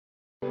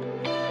Man,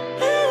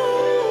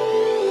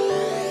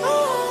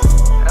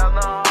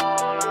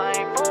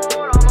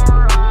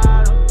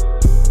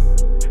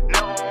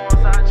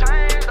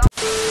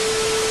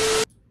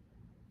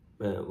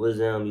 what's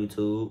up,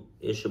 YouTube?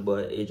 It's your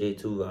boy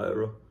AJ2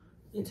 Viral,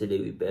 and today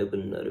we back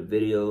with another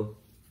video.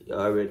 Y'all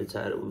already the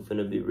title. We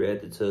finna be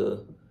reacting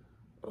to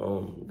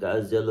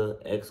Godzilla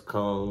X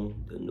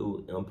Kong, the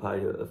new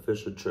Empire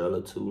official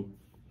trailer 2.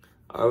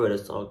 I already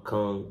saw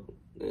Kong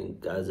and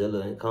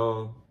Godzilla and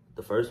Kong.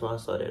 The first one I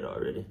saw that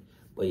already,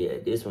 but yeah,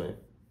 this one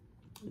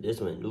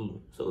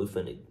new. So we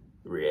finna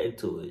react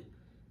to it,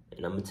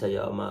 and I'm gonna tell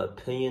y'all my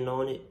opinion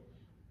on it.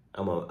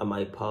 I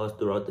might pause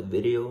throughout the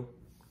video.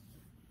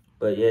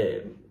 But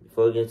yeah,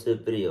 before we get into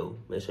the video,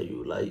 make sure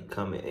you like,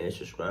 comment, and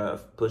subscribe.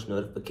 Push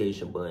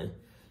notification button.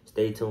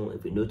 Stay tuned.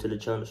 If you're new to the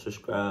channel,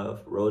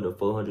 subscribe. Roll to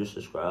 400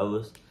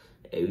 subscribers.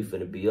 Hey, we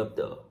finna be up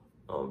there.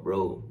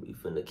 Bro, we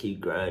finna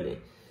keep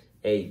grinding.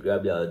 Hey,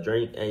 grab y'all a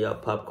drink and y'all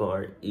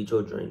popcorn. Eat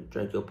your drink.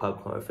 Drink your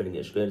popcorn. Finna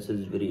get straight into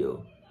this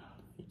video.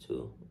 3,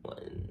 2,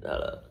 1,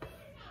 nada.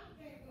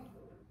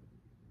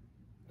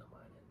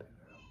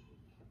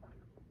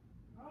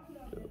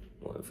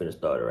 We're finna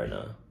start it right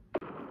now.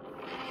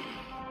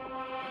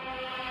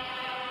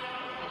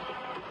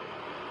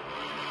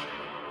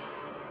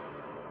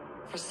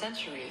 For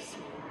centuries,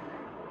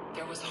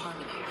 there was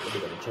harmony. They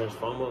got a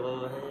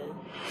transformer hand.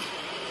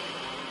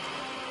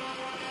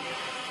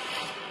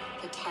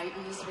 The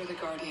Titans were the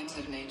guardians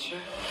of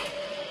nature.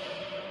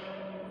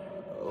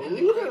 Oh, And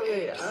the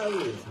great apes that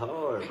was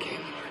hard. became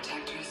the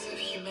protectors of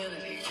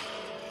humanity.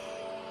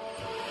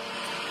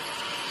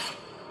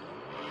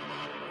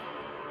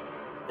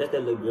 That's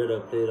that little girl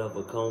that played off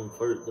of Kong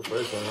first, the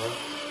first one, huh?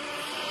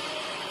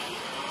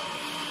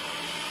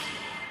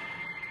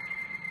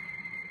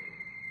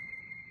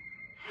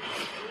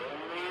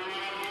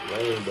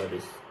 Wayne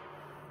brothers.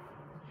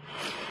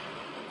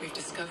 We've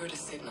discovered a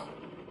signal.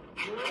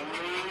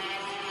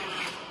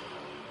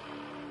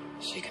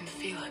 She can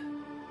feel it.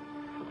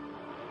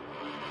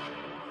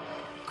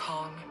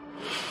 Kong,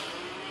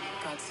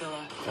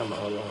 Godzilla. Come on,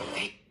 hold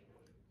on.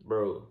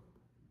 Bro,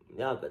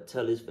 y'all could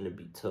tell it's finna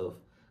be tough.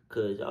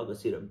 Cause y'all can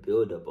see the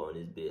build up on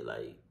this bit.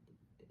 Like,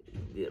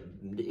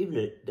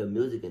 even the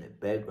music in the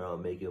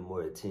background make it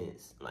more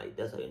intense. Like,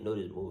 that's how you know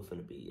this movie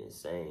finna be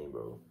insane,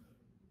 bro.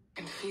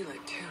 Can feel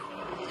it too.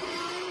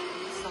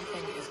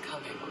 Something is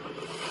coming.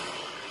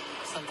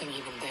 Something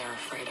even they're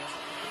afraid of.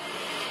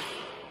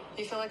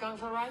 You feel like going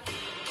for a ride?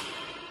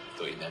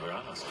 Thought you'd never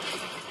ask.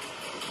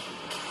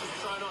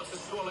 Try not to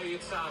swallow your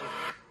tongue.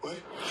 What?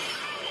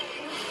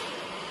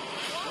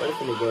 What if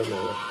finna go to?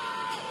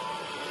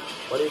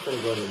 What if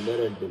finna go to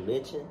another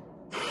dimension?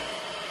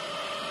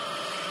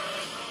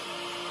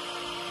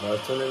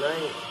 March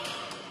 29th.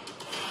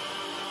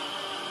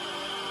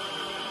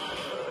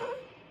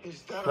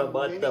 Is that How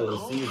about that was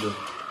Kong? Caesar?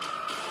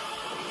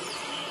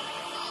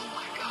 Oh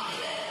my god.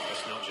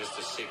 That's not just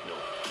a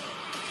signal.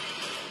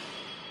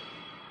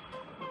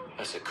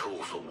 That's a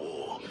call for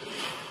war.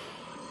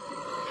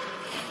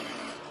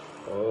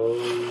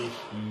 Oh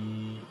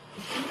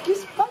shit.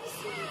 It's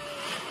spicy.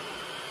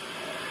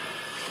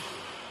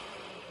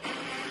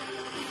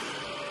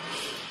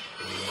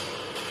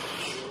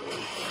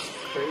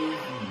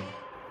 Crazy.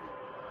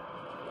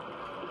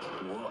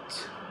 What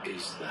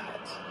is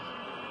that?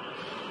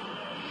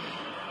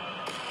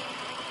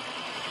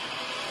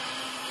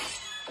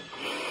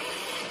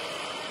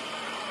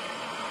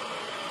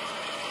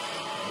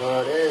 Bro,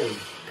 that is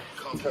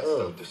Kong tough. can't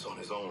stop this on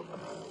his own.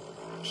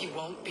 He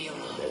won't be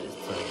alone. That is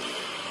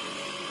tough.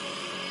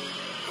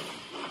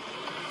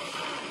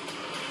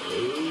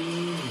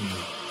 Hey.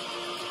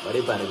 But they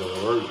about to go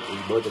to work.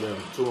 It's both of them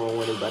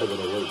 2-on-1. They about to go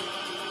to work.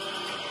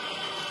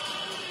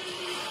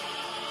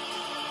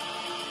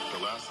 The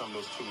last time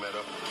those two met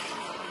up,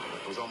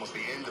 it was almost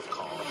the end of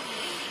Kong.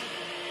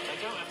 They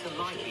don't have to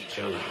like each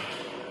other.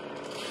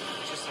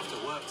 They just have to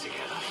work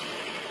together.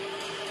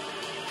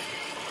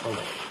 Hold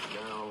on.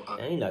 Now,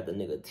 I ain't like the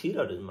nigga teeth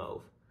out his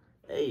mouth.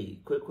 Hey,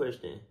 quick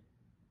question.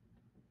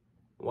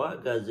 Why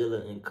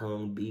Godzilla and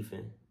Kong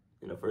beefing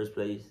in the first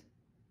place?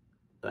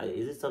 Like,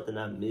 is it something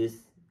I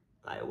missed?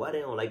 Like, why they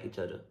don't like each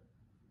other?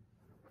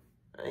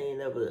 I ain't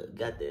never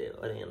got that.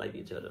 Why they ain't like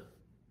each other?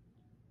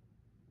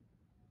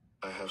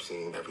 I have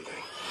seen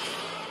everything.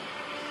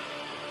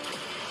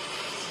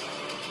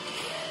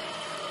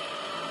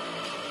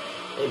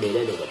 They made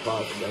that nigga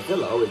powerful.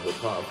 Godzilla always been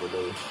powerful,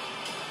 though.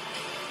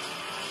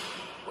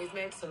 We've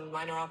made some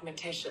minor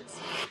augmentations.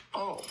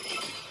 Oh.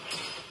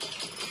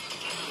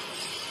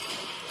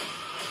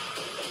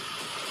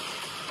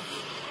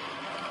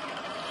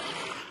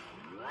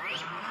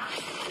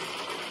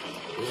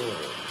 Yeah.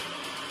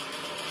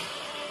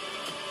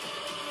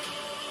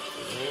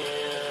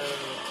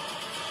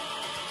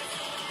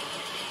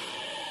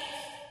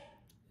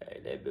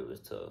 Hey, that bit was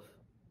tough.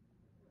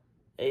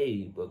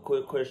 Hey, but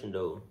quick question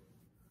though.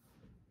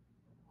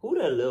 Who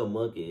that little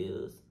monkey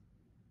is?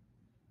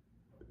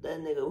 That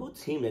nigga, who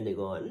team that nigga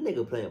on? That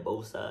nigga playing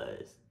both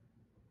sides.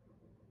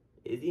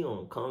 Is he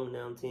on Kong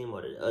down team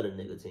or the other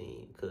nigga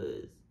team?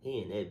 Cause he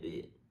in that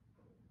bit.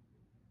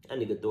 That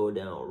nigga throw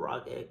down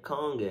rock at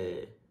Kong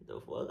at. The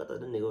fuck? I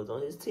thought the nigga was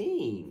on his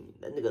team.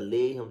 That nigga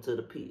led him to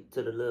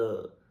the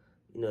little,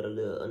 you know, the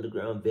little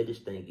underground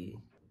village thingy.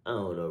 I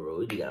don't know, bro.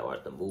 You gotta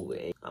watch the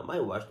movie. I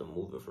might watch the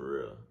movie for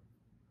real.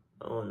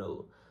 I don't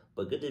know.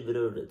 But get this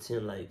video to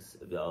 10 likes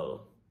if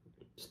y'all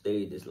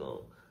stayed this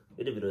long.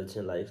 Get the video to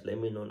 10 likes. Let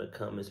me know in the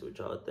comments what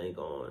y'all think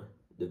on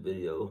the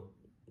video.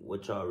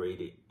 What y'all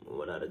rated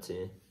 1 out of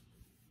 10.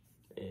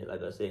 And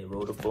like I said,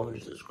 roll to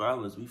 400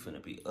 subscribers. We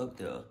finna be up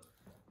there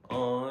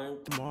on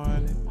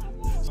Marlin.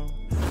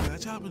 Got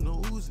chopping the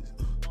oozes.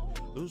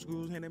 Loose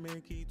screws,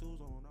 handyman, key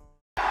tools on.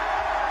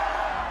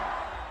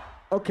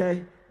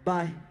 Okay,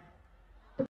 bye.